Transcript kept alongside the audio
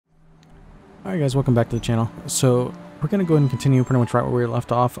Alright guys, welcome back to the channel. So we're going to go ahead and continue pretty much right where we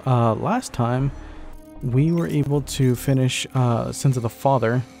left off. Last time we were able to finish Sins of the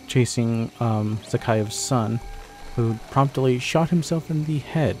Father chasing Zakhaev's son, who promptly shot himself in the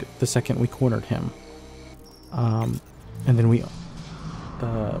head the second we cornered him. And then we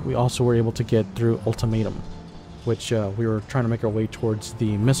also were able to get through Ultimatum, which we were trying to make our way towards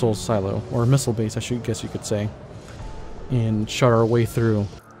the missile silo, or missile base I guess you could say, and shot our way through,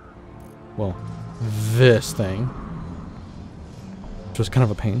 well, this thing, which was kind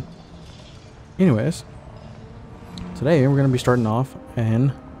of a pain. Anyways, today we're going to be starting off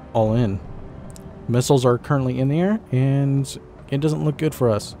and all in. Missiles are currently in the air, and it doesn't look good for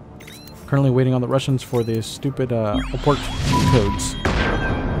us. Currently waiting on the Russians for the stupid abort codes,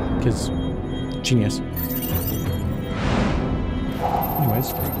 because genius.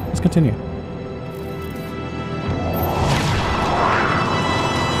 Anyways, let's continue.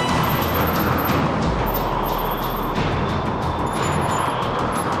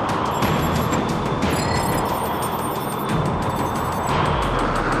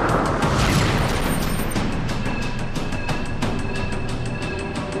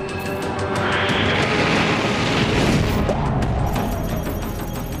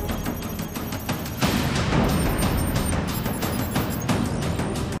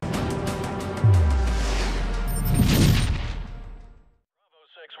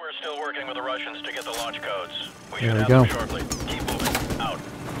 There we go. Shortly. Keep moving. Out.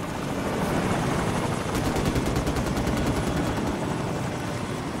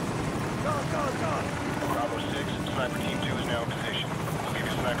 Bravo 6, Sniper Team 2 is now in position. We'll give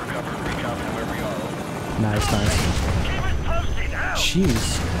you sniper cover and recon from where we are. Nice, nice. Keep it posted. Out. Jeez.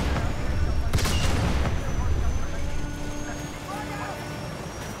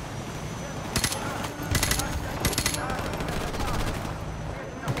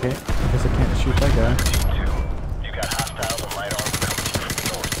 Okay, I guess I can't shoot that guy.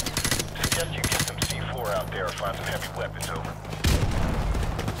 Find some heavy weapons over.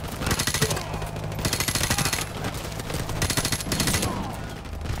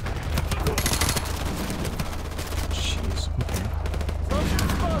 Jeez, okay.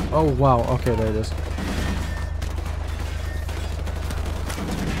 Oh wow, okay, there it is.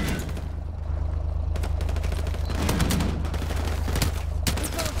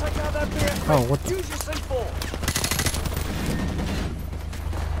 Oh, what the?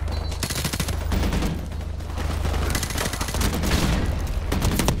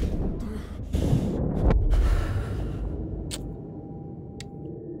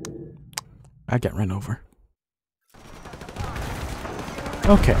 I got run over.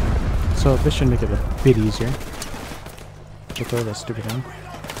 Okay, so this should make it a bit easier to throw that stupid thing.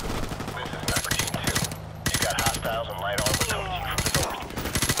 This is Sniper Team 2. You got hostiles and light armor coming to you from the north.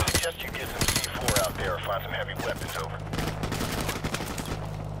 I suggest you get some C4 out there or find some heavy weapons over.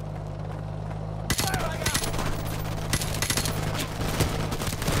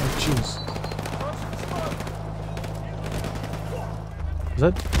 Oh jeez. Is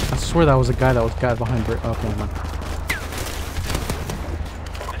that? I swear that was a guy that was behind brick. Oh, never mind.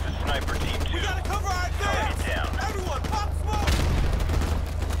 This is Sniper Team 2. We gotta cover our target down. Everyone, pop smoke!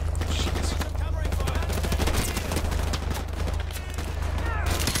 Jeez.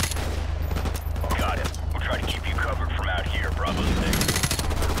 Got it. We'll try to keep you covered from out here, Bravo 6.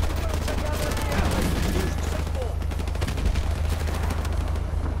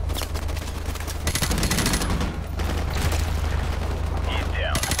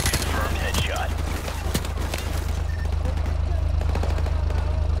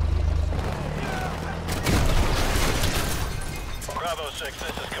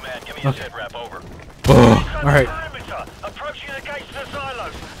 This is command. Give me a sit rep over. Oh, all right. Approaching the gates to the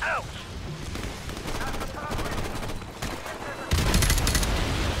silos. Out.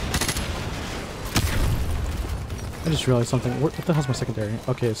 I just realized something. What the hell's my secondary?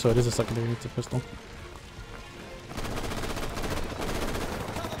 Okay, so it is a secondary. It's a pistol.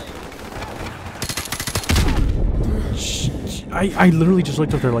 I literally just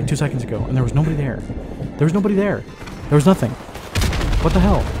looked up there like 2 seconds ago, and there was nobody there. There was nobody there. There was nothing. What the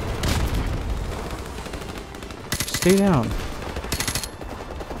hell? Stay down.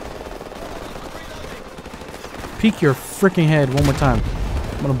 Peek your freaking head one more time.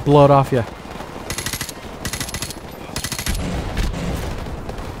 I'm gonna blow it off you.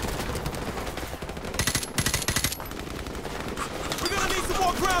 We're gonna need some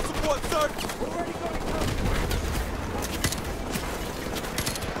more ground support, sir.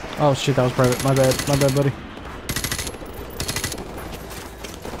 Oh shit, that was private. My bad, buddy.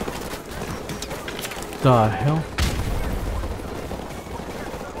 The hell?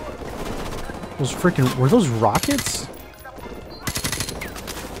 Those freaking... Were those rockets?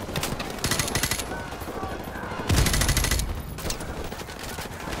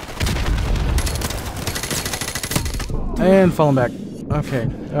 And falling back. Okay.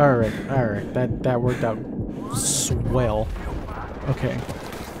 Alright. Alright. That worked out swell. Okay.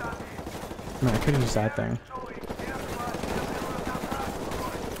 Man, I could have used that thing.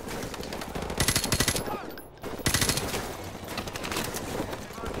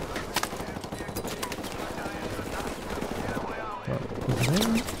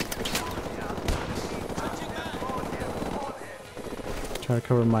 Try to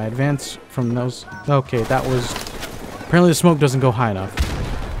cover my advance from those. Okay, that was... Apparently the smoke doesn't go high enough.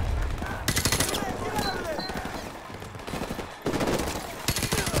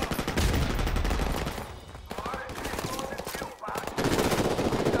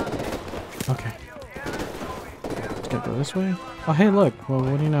 Okay. Let's gotta go this way. Oh, hey, look. Well,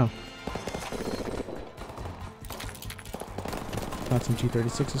 what do you know? Found some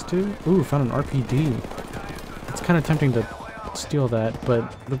G36s too. Ooh, found an RPD. It's kind of tempting to steal that, but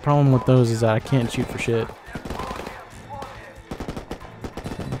the problem with those is that I can't shoot for shit.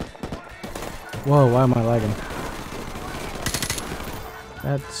 Whoa, why am I lagging?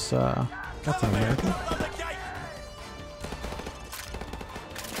 That's an American.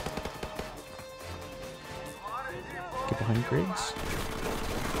 Get behind Griggs.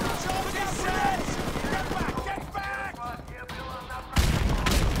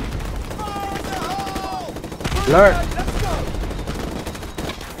 Alert!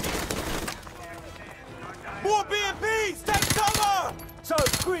 More BMPs! Take cover! So,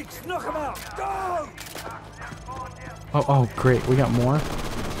 Griggs, knock him out! Go! Oh, great. We got more.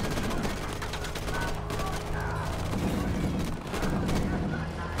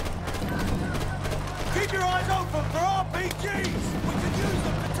 Keep your eyes open for RPGs! We can use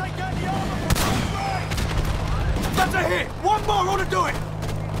them to take out the armor from right! That's a hit! One more ought to do it!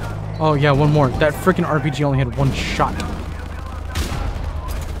 Oh, yeah, one more. That freaking RPG only had one shot.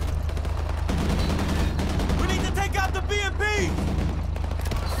 We need to take out the BMP!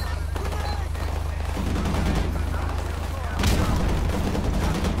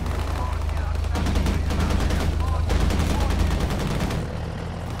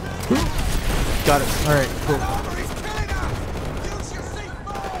 Got it. Alright, cool. He's killing us! Use your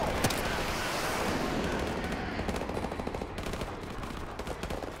C4!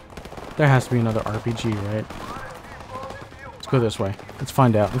 There has to be another RPG, right? Let's go this way. Let's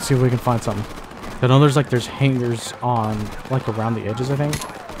find out. Let's see if we can find something. I know there's hangars on, like, around the edges, I think.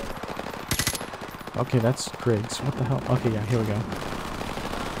 Okay, that's Griggs. What the hell? Okay, yeah, here we go.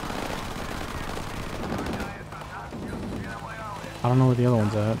 I don't know where the other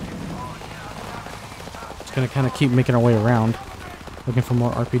one's at. Just gonna kind of keep making our way around. Looking for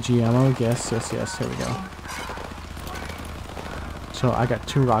more RPG ammo. Yes. Here we go. So I got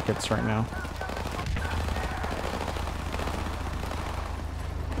 2 rockets right now.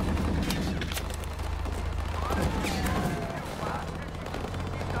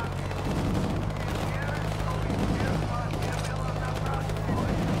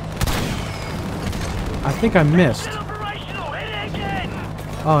 I think I missed.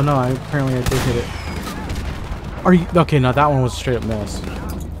 Oh no, apparently I did hit it. Are you okay? No, that one was a straight up miss.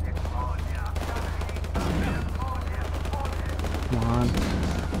 Come on.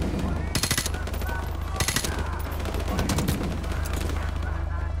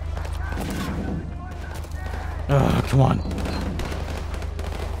 Ugh, come on.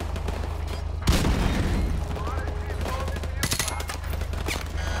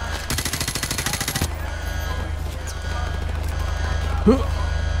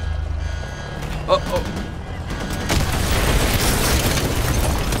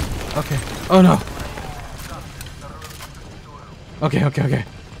 Okay. Oh no. Okay. Bravo 6,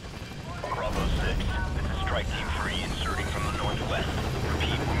 this is Strike Team 3 inserting from the northwest.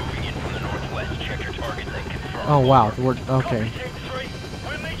 Repeat, we're moving in from the northwest. Check your targets and confirm. Oh wow. We're okay. Team 3,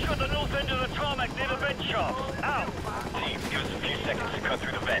 we'll meet you at the north end of the tarmac near the vent shafts. Out! Team, give us a few seconds to cut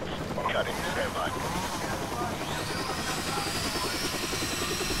through the vents. Cutting, stand by.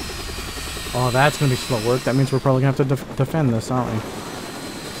 Oh, that's gonna be slow work. That means we're probably gonna have to defend this, aren't we?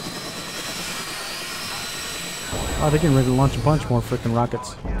 Oh, they're getting ready to launch a bunch more freaking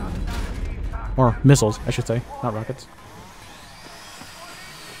rockets. Or missiles, I should say, not rockets.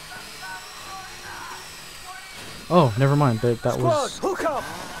 Oh, never mind. That was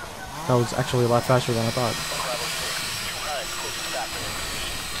actually a lot faster than I thought.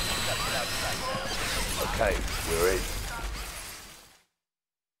 Okay, we're in.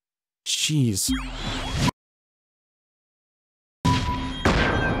 Jeez.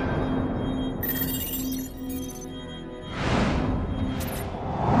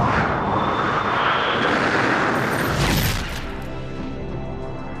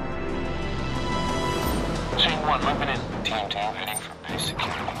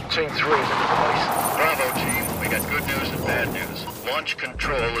 Team 3 is in the place. Bravo, team. We got good news and bad news. Launch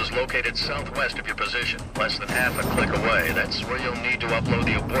control is located southwest of your position, less than half a click away. That's where you'll need to upload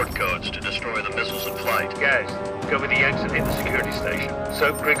the abort codes to destroy the missiles in flight. Guys, go with the exit in the security station.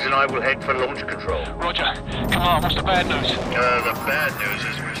 So Griggs and I will head for launch control. Roger. Come on, what's the bad news? The bad news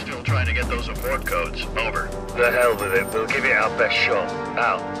is we're still trying to get those abort codes. Over. The hell with it. We'll give it our best shot.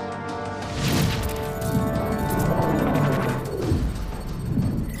 Out.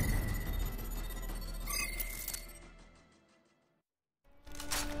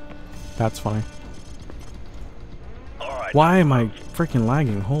 That's funny. All right. Why am I freaking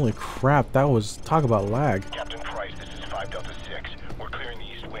lagging? Holy crap, that was... talk about lag. Captain Price, this is 5 Delta 6. We're clearing the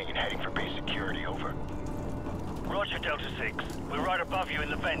east wing and heading for base security. Over. Roger, Delta 6. We're right above you in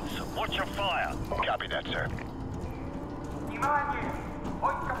the vents. Watch your fire. Copy that, sir. Внимание!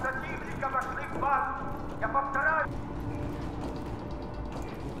 Войска противника вошли в базу! Я повторяю!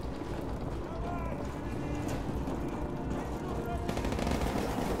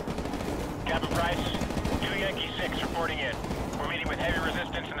 Captain Price, 2 Yankee 6 reporting in. We're meeting with heavy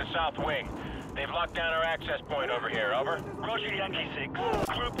resistance in the south wing. They've locked down our access point over here. Over. Roger, Yankee 6.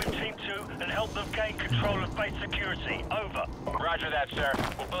 Group with Team 2 and help them gain control of base security. Over. Roger that, sir.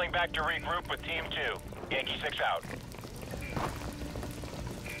 We're pulling back to regroup with Team 2. Yankee 6 out.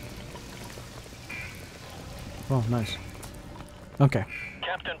 Oh, nice. Okay.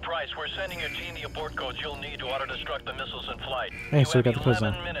 Captain Price, we're sending your team the abort codes you'll need to auto-destruct the missiles in flight. Hey, so we got the quiz now.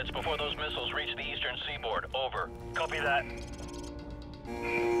 11 minutes before those missiles reach the eastern seaboard. Over. Copy that.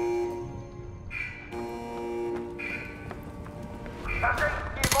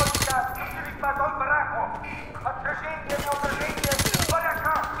 Вражеские войска вступили в вагон бараку! Отражение и управление в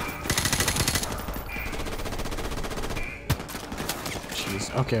бараках! Jeez.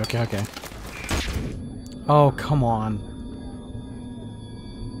 Okay. Oh, come on.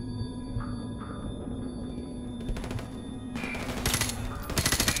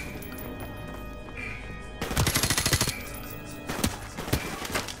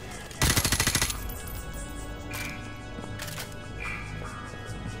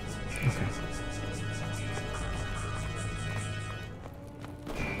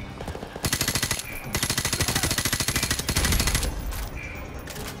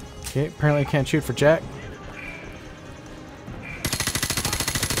 Okay, apparently I can't shoot for Jack.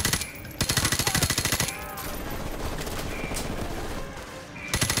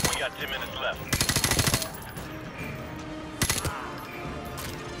 We got 10 minutes left.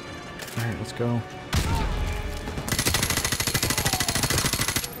 Alright, let's go.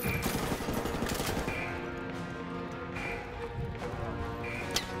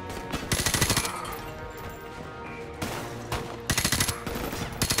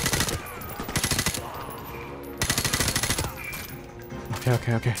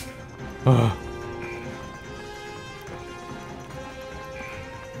 Okay. Ugh.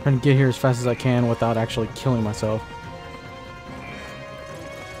 Trying to get here as fast as I can without actually killing myself.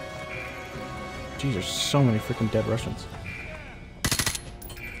 Jeez, there's so many freaking dead Russians.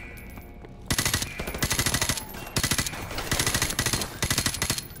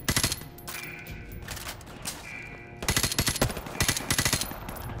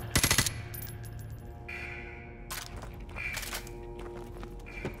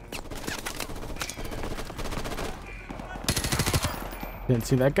 Didn't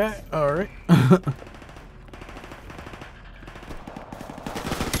see that guy? Alright.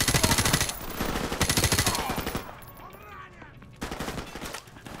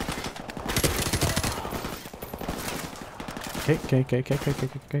 Okay.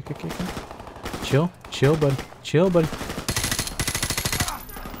 Chill, buddy. Running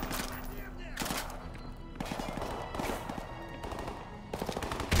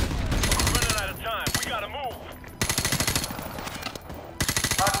out of time. We gotta move.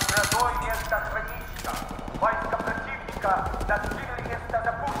 Открытой место хранилища! Войска противника достигли места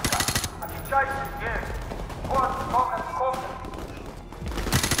запуска! Отвечайте здесь! Вот комната!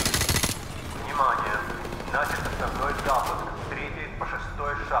 Внимание! Начат основной запуск. 3-й по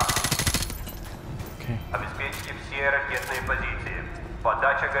 6-й шаг. Okay. Обеспечьте все ракетные позиции.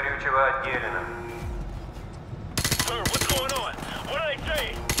 Подача горючего отделена. Sir, what's going on? What are they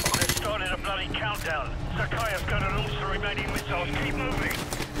saying? They started a bloody countdown. Sakaya's gonna launch the remaining missiles. Keep moving.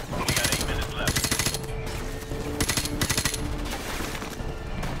 We got 8 minutes left.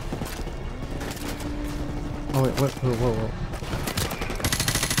 Oh wait, whoa.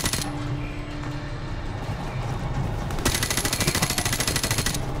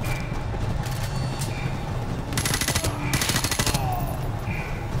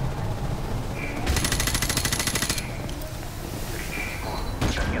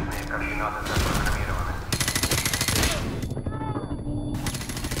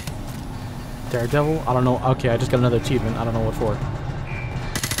 Daredevil? I don't know. Okay, I just got another achievement. I don't know what for.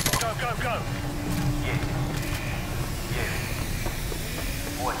 Go, go, go!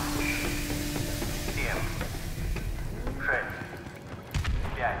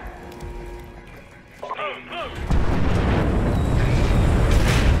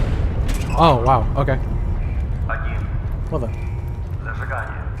 Oh, wow. Okay. Well then.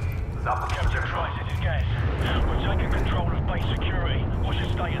 Captain Price, this is Gaz. We're taking control of base security. What's your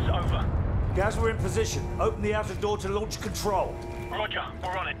status? Over. Guys, we're in position. Open the outer door to launch control. Roger,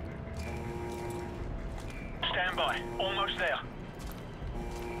 we're on it. Stand by. Almost there.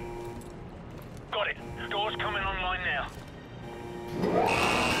 Got it. Door's coming online now.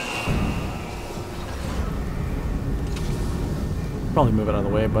 Probably move it out of the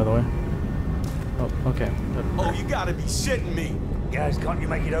way, by the way. Oh, okay. Good. Oh, you gotta be shitting me. Guys, can't you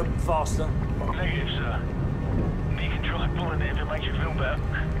make it open faster? Negative, sir. You can try pulling it if it makes you feel better.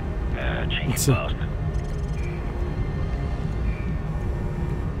 Cheeky Let's see. bastard.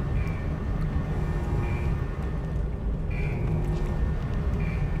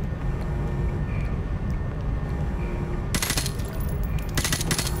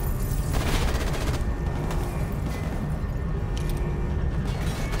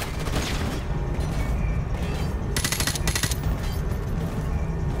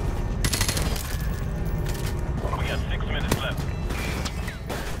 We got 6 minutes left.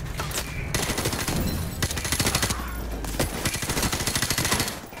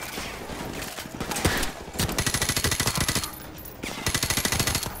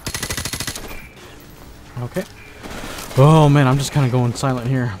 Okay. Oh man, I'm just kind of going silent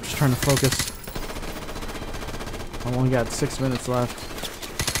here. I'm just trying to focus. I only got 6 minutes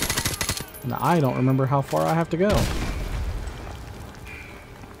left. And I don't remember how far I have to go.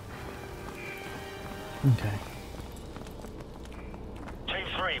 Okay. Team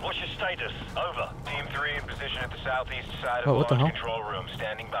 3, what's your status? Over. Team 3 in position at the southeast side Oh, of what the the launch hell? control room.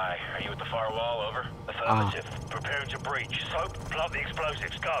 Standing by. Are you at the far wall? Over. Affirmative. Preparing to breach. Soap, plant the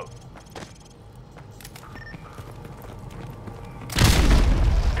explosives. Go.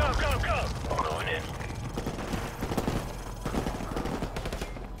 Go, go, go! Going in.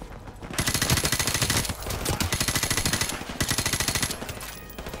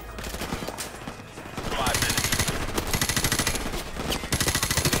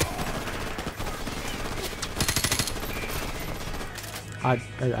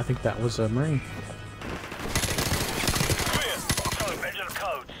 I think that was a Marine. Clear. Soap, enter the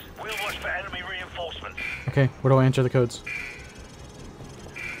codes. We'll watch for enemy reinforcements. Okay, where do I enter the codes?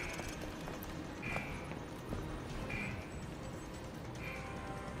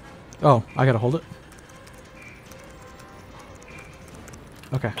 Oh, I gotta hold it.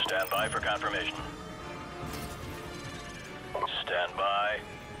 Okay. Stand by for confirmation. Stand by.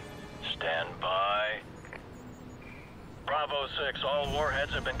 Stand by. Bravo 6, all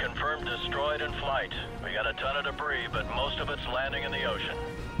warheads have been confirmed destroyed in flight. We got a ton of debris, but most of it's landing in the ocean.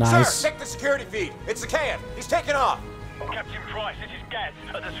 Nice. Sir, check the security feed. It's the can. He's taking off. Captain Price, this is Gaz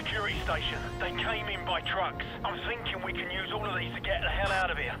at the security station. They came in by trucks. I'm thinking we can use all of these to get the hell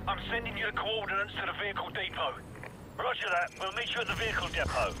out of here. I'm sending you the coordinates to the vehicle depot. Roger that. We'll meet you at the vehicle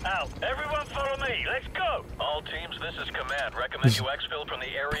depot. Out. Everyone follow me. Let's go. All teams, this is command. Recommend you exfil from the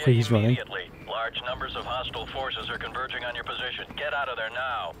area Please, running. immediately. Large numbers of hostile forces are converging on your position. Get out of there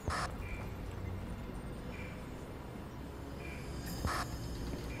now.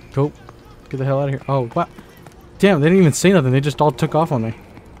 Cool. Get the hell out of here. Oh, what? Damn, they didn't even say nothing. They just all took off on me.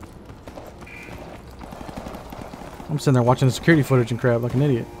 I'm sitting there watching the security footage and crap like an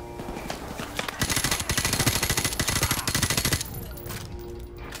idiot.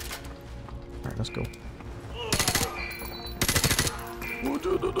 Alright, let's go.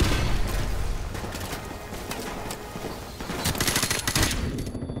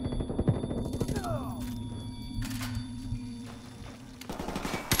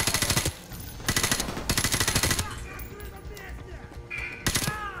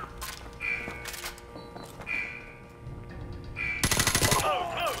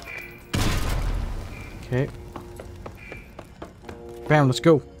 Okay. Bam, let's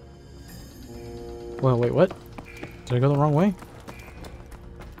go. Well, wait, what? Did I go the wrong way?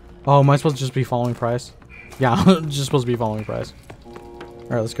 Oh, am I supposed to just be following Price? Yeah, I'm just supposed to be following Price.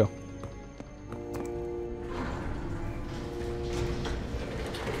 Alright, let's go.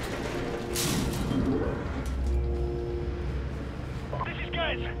 This is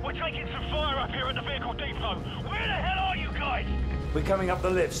Gaz. We're taking some fire up here at the vehicle depot. Where the hell are you guys? We're coming up the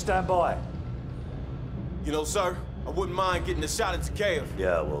lift. Stand by. You know, sir, I wouldn't mind getting a shot at Zakhaev.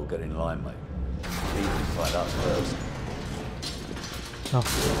 Yeah, well, get in line, mate. He can fight us first.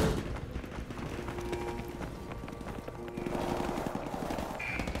 Oh.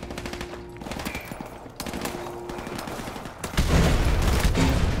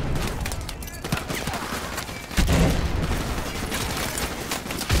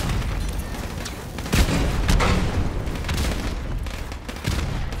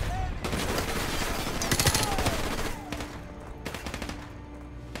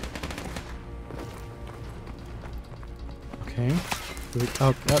 Okay.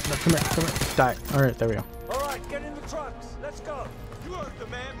 Oh, no, come here, die. Alright, there we go. Alright, get in the trucks. Let's go. You heard the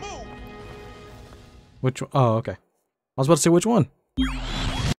man. Move! Which one? Oh, okay. I was about to say which one.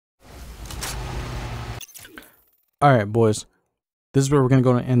 Alright, boys. This is where we're going to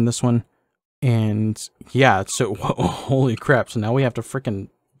go and end this one. And, yeah, so, holy crap. So now we have to freaking,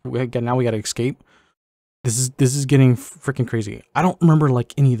 now we got to escape. This is getting freaking crazy. I don't remember,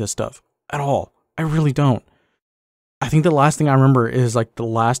 like, any of this stuff at all. I really don't. I think the last thing I remember is like the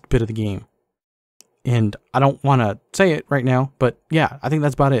last bit of the game. And I don't want to say it right now, but yeah, I think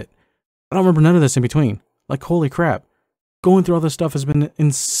that's about it. I don't remember none of this in between. Like, holy crap. Going through all this stuff has been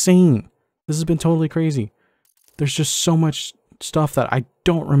insane. This has been totally crazy. There's just so much stuff that I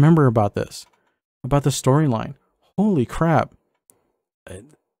don't remember about this. About the storyline. Holy crap.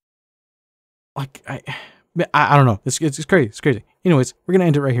 Like, I don't know. It's crazy. It's crazy. Anyways, we're going to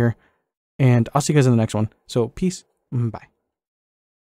end it right here. And I'll see you guys in the next one. So, peace. Bye.